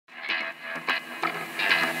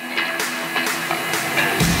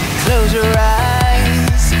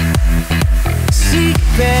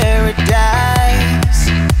paradise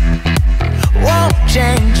won't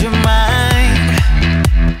change your mind.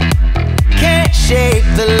 Can't shape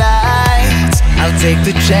the lights. I'll take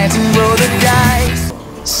the chance and roll the dice.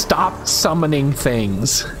 Stop summoning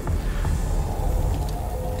things.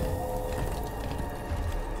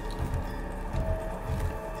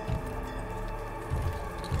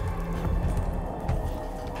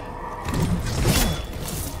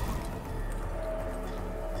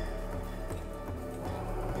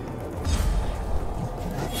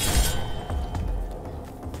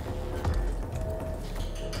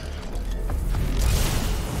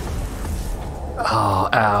 Oh,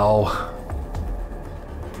 ow.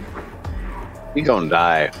 You gonna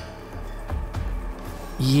die.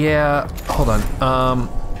 Yeah, hold on.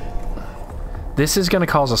 This is gonna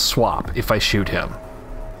cause a swap if I shoot him.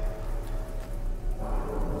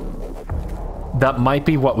 That might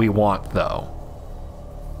be what we want, though.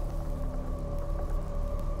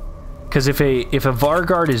 Because if a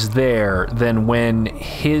Varguard is there, then when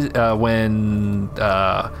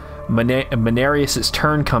Menacing's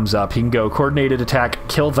turn comes up, he can go coordinated attack,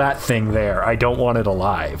 kill that thing there. I don't want it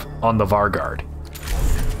alive on the Varguard.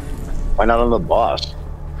 Why not on the boss?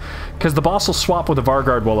 Because the boss will swap with a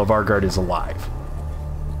Varguard while a Varguard is alive.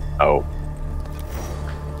 Oh.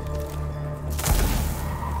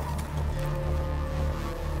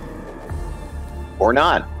 Or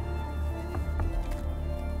not.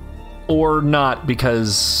 Or not,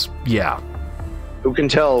 because, yeah. Who can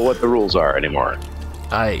tell what the rules are anymore?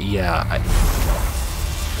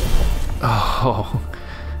 Oh,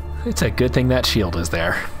 it's a good thing that shield is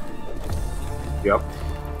there. Yep.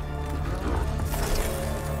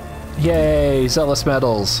 Yay, Zealous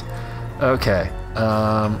Medals. Okay,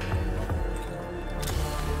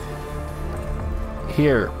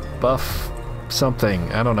 here, buff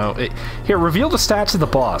something, I don't know. Here, reveal the stats of the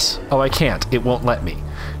boss. Oh, I can't, it won't let me.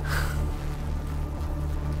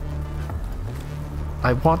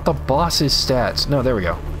 I want the boss's stats. No, there we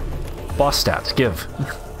go. Boss stats, give.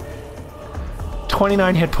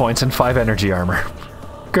 29 hit points and 5 energy armor.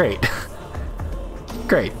 Great.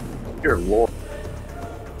 Great. Dear Lord.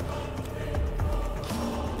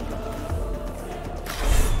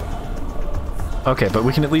 Okay, but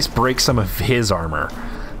we can at least break some of his armor.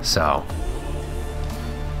 So.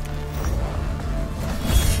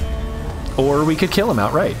 Or we could kill him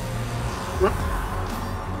outright.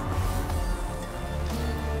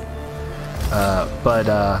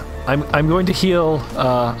 I'm going to heal.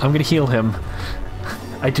 I'm going to heal him.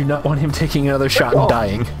 I do not want him taking another shot and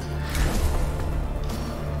dying.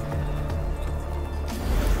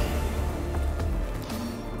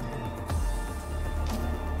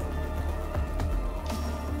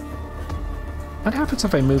 What happens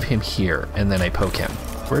if I move him here and then I poke him?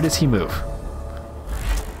 Where does he move?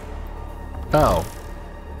 Oh.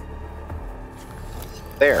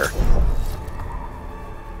 There.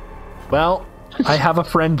 Well, I have a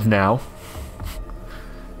friend now.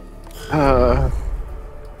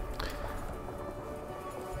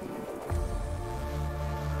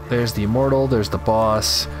 There's the Immortal, there's the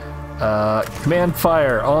boss. Command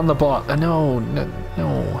fire on the boss. No.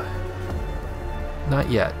 Not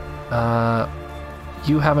yet.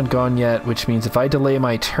 You haven't gone yet, which means if I delay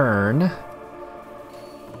my turn,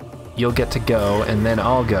 you'll get to go, and then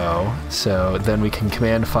I'll go. So then we can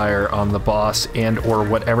command fire on the boss and or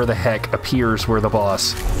whatever the heck appears where the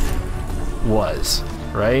boss was,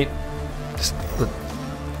 right? Just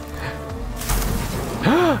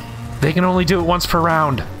they can only do it once per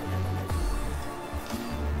round.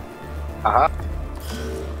 Uh-huh.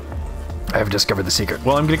 I have discovered the secret.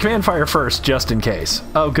 Well, I'm going to command fire first, just in case.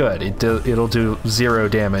 Oh, good. It'll do 0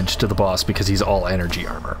 damage to the boss because he's all energy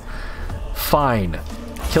armor. Fine.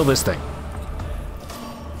 Kill this thing.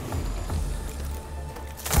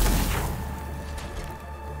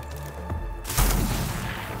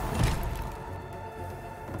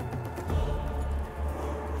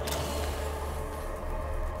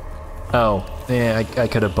 Oh, yeah, I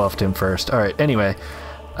could have buffed him first. Alright, anyway.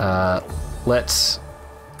 Let's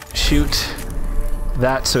shoot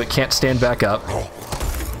that so it can't stand back up.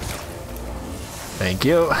 Thank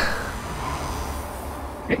you.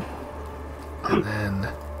 And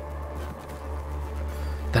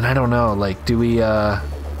then I don't know, like, do we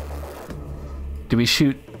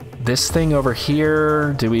shoot this thing over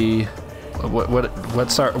here? Do we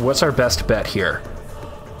what's our best bet here?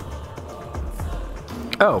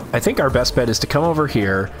 Oh, I think our best bet is to come over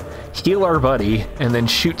here, heal our buddy, and then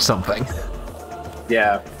shoot something.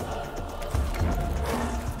 Yeah.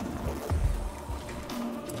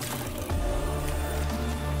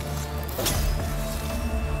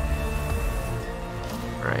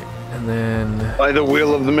 Right, and then By the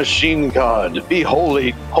will of the machine god, be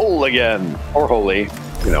holy, whole again. Or holy.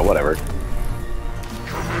 You know, whatever.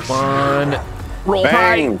 One. Roll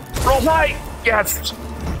Bang. high. Roll high. Yes.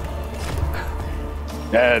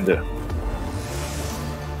 Dead.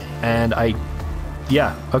 And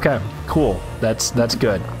yeah, okay, cool. That's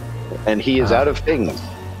good. And he is out of things.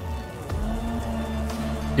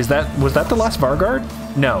 Was that the last Vargard?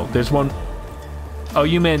 No, there's one. Oh,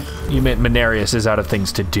 you meant Menacing is out of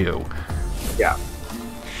things to do. Yeah.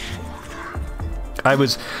 I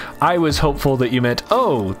was hopeful that you meant,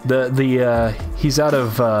 oh, the he's out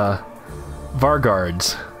of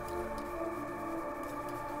Vargards.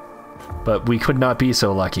 But we could not be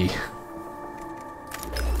so lucky.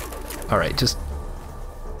 All right, just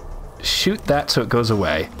shoot that so it goes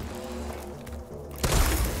away.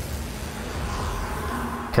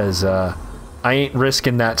 Because I ain't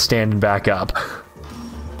risking that standing back up.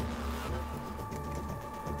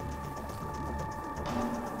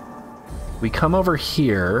 We come over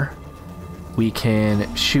here, we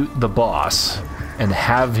can shoot the boss and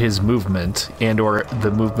have his movement and or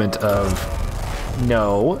the movement of...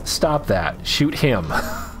 No, stop that. Shoot him.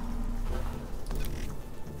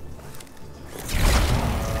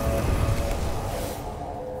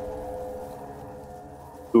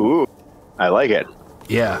 Ooh, I like it.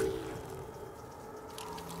 Yeah.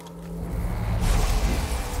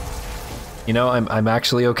 You know, I'm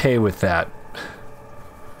actually okay with that.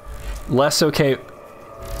 Less okay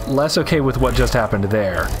with what just happened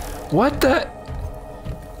there. What the?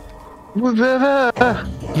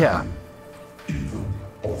 Yeah.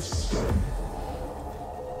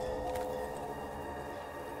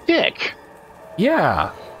 Dick.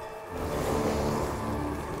 Yeah.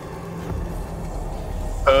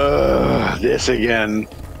 This again.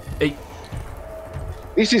 Hey,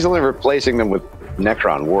 At least he's only replacing them with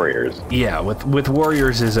Necron warriors. yeah, with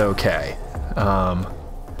warriors is okay.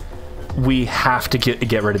 We have to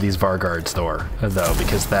get rid of these Vargards though,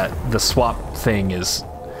 because the swap thing is,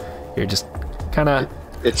 you're just kind of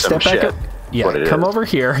It's some shit. up. Yeah, come over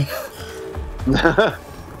here.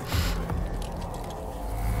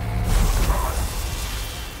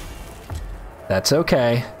 That's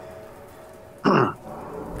okay.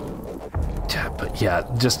 But yeah,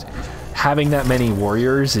 just having that many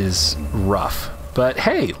warriors is rough. But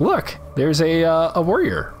hey, look, there's a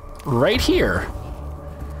warrior right here.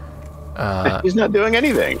 He's not doing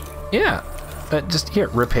anything. Yeah, just here,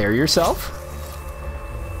 repair yourself.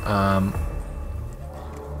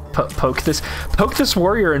 Poke this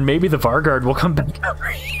warrior, and maybe the Vargard will come back over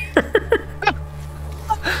here.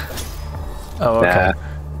 Oh, okay.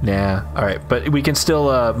 Nah. All right, but we can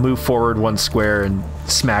still move forward one square and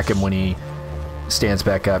smack him when he stands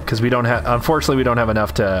back up, because we don't have. Unfortunately, we don't have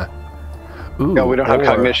enough to. Ooh, No, we don't have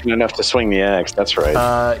cognition enough to swing the axe. That's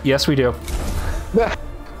right. Yes, we do.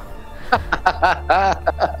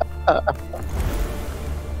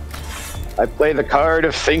 I play the card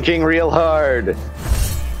of thinking real hard.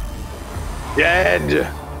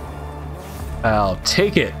 Dead. I'll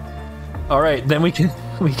take it. All right, then we can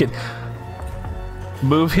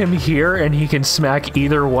move him here, and he can smack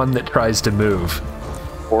either one that tries to move,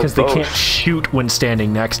 because they can't shoot when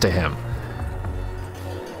standing next to him.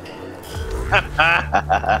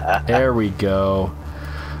 There we go.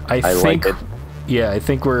 I think, like it. Yeah, I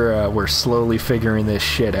think we're slowly figuring this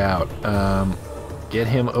shit out. Get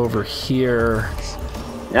him over here.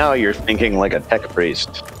 Now you're thinking like a tech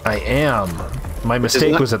priest. I am. My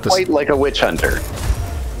mistake was at the quite like a witch hunter.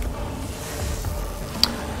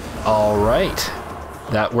 All right,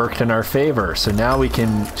 that worked in our favor. So now we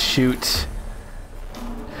can shoot.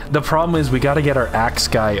 The problem is we got to get our axe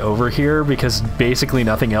guy over here, because basically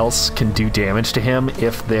nothing else can do damage to him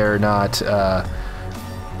if they're not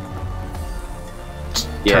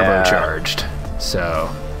turbocharged. So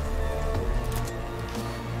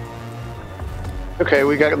okay,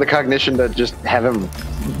 we got the cognition to just have him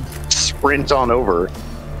sprint on over.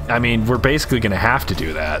 I mean, we're basically going to have to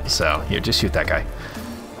do that. So here, just shoot that guy.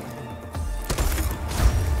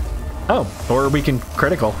 Oh, or we can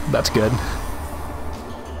critical. That's good.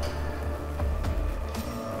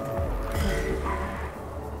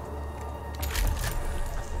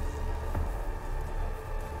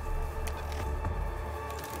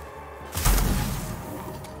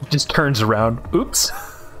 Just turns around. Oops.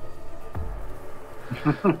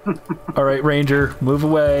 All right, Ranger, move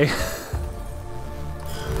away.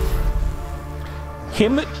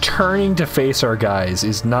 Him turning to face our guys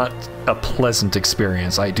is not a pleasant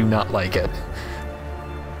experience. I do not like it.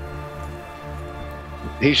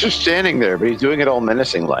 He's just standing there, but he's doing it all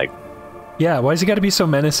menacing like. Yeah, why's he got to be so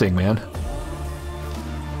menacing, man?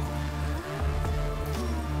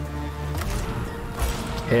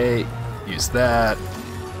 Okay, use that.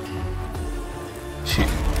 Shoot.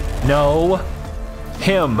 No!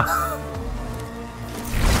 Him!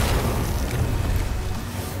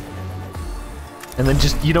 And then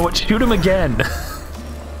just, you know what, shoot him again!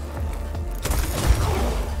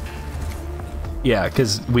 Yeah,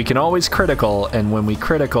 because we can always critical, and when we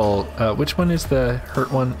critical, which one is the hurt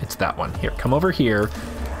one? It's that one. Here, come over here,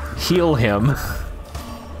 heal him.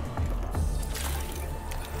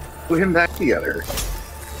 Put him back together.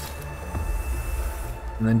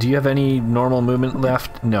 And then do you have any normal movement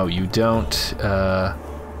left? No, you don't,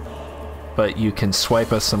 but you can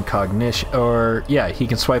swipe us some cognition, or, yeah, he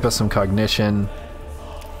can swipe us some cognition.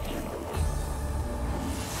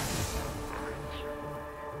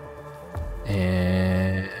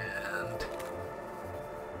 And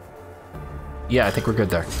yeah, I think we're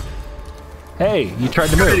good there. Hey, you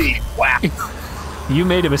tried to move. Wow. You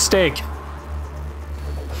made a mistake.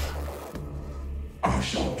 I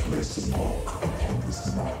shall place a mark upon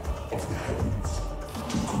this map of the heavens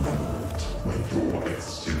to commemorate when your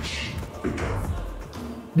extinction began.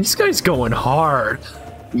 This guy's going hard.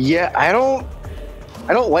 Yeah, I don't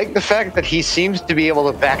like the fact that he seems to be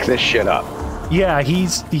able to back this shit up. Yeah,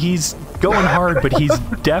 he's going hard, but he's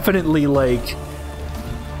definitely like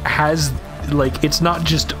it's not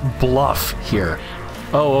just bluff here.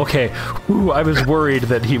 Oh, okay. Ooh, I was worried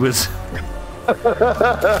that he was.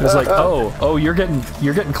 I was like, oh, you're getting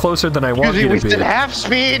closer than I want you to be. We half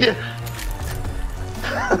speed.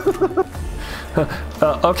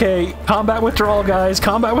 Okay, combat withdrawal, guys.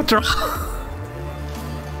 Combat withdrawal.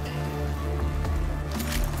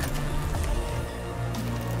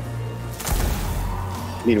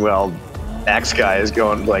 Meanwhile, Axe Guy is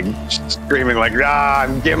going like screaming like, "Ah,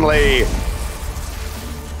 I'm Gimli!"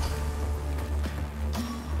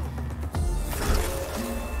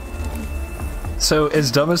 So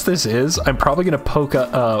as dumb as this is, I'm probably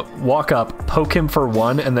gonna walk up, poke him for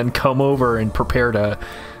one, and then come over and prepare to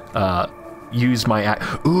use my axe.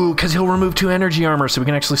 Ooh, because he'll remove 2 energy armor, so we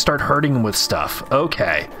can actually start hurting him with stuff.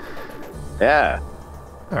 Okay. Yeah.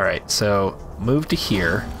 All right. So move to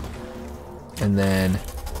here, and then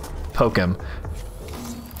poke him.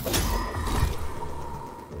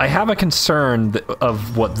 I have a concern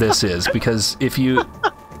of what this is, because if you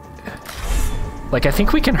like, I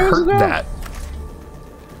think we can hurt that.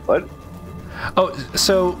 What? Oh,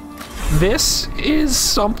 so this is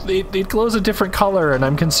something. It glows a different color, and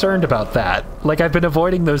I'm concerned about that. Like, I've been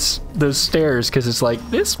avoiding those stairs because it's like,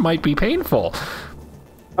 this might be painful.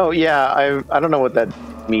 Oh yeah, I don't know what that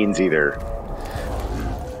means either.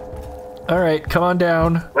 All right, come on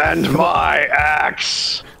down. And my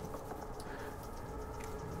axe.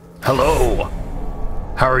 Hello.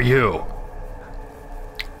 How are you?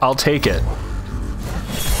 I'll take it.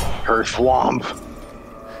 Her thwomp.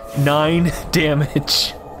 9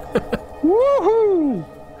 damage. Woohoo!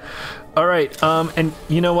 All right, and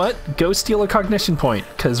you know what? Go steal a cognition point,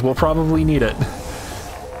 because we'll probably need it.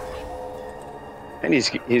 And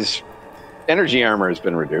his energy armor has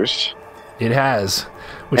been reduced. It has,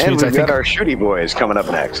 which and means we've I think got our shooty boys coming up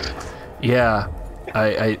next. Yeah,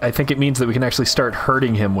 I think it means that we can actually start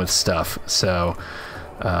hurting him with stuff. So,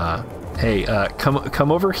 hey,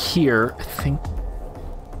 come over here. I think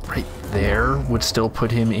right there would still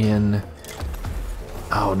put him in.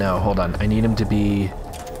 Oh no, hold on. I need him to be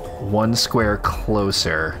 1 square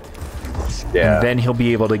closer. Yeah. And then he'll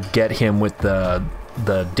be able to get him with the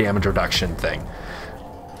damage reduction thing.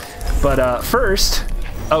 But first,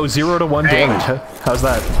 0 to 1 damage. Huh? How's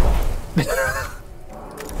that?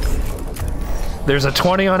 There's a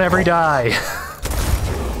 20 on every die.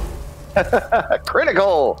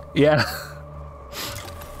 Critical. Yeah.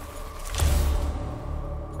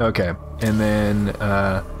 Okay, and then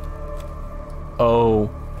oh,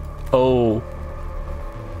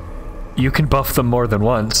 you can buff them more than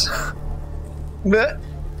once.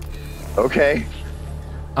 Okay.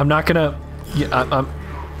 I'm not gonna. Yeah,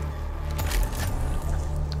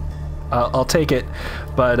 I'll take it,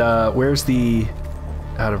 but where's the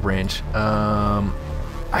out of range?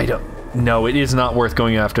 I don't. No, it is not worth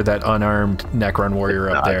going after that unarmed Necron warrior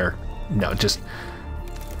up there. No, just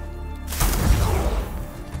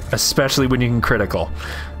especially when you can critical.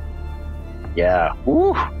 Yeah.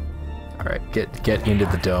 Woo. All right, get into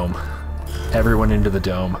the dome. Everyone into the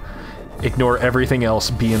dome. Ignore everything else.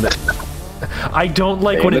 Be in the. I don't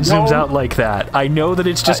like when it zooms out like that. I know that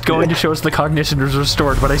it's just going to show us the cognition is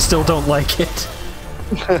restored, but I still don't like it.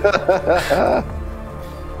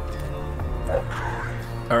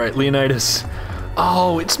 All right, Leonidas.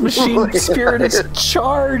 Oh, its machine spirit is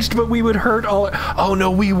charged, but we would hurt all. Oh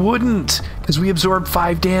no, we wouldn't, because we absorb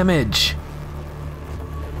 5 damage.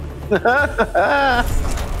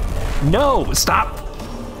 No, stop.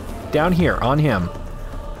 Down here, on him.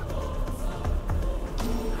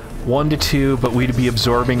 1 to 2, but we'd be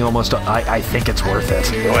absorbing almost. I think it's worth it.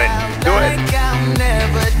 Do it. Do it. I'll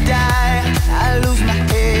never die. I lose